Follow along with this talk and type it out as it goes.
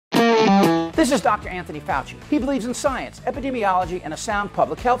This is Dr. Anthony Fauci. He believes in science, epidemiology, and a sound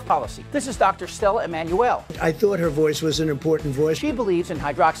public health policy. This is Dr. Stella Emanuel. I thought her voice was an important voice. She believes in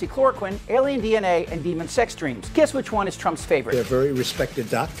hydroxychloroquine, alien DNA, and demon sex dreams. Guess which one is Trump's favorite? They're very respected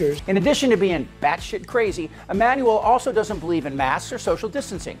doctors. In addition to being batshit crazy, Emanuel also doesn't believe in masks or social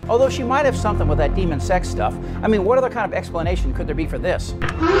distancing. Although she might have something with that demon sex stuff. I mean, what other kind of explanation could there be for this?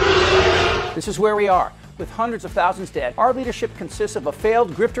 This is where we are. With hundreds of thousands dead, our leadership consists of a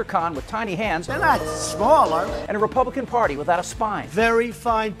failed grifter con with tiny hands. They're not small, are they? And a Republican Party without a spine. Very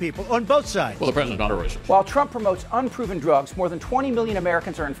fine people on both sides. Well, the president's not a racist. While Trump promotes unproven drugs, more than 20 million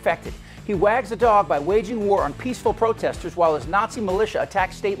Americans are infected. He wags the dog by waging war on peaceful protesters while his Nazi militia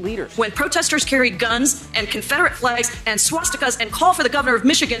attacks state leaders. When protesters carry guns and Confederate flags and swastikas and call for the governor of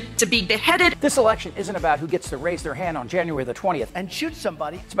Michigan to be beheaded. This election isn't about who gets to raise their hand on January the 20th. And shoot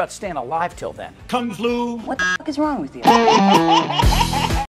somebody. It's about staying alive till then. Kung flu. What the fuck is wrong with you?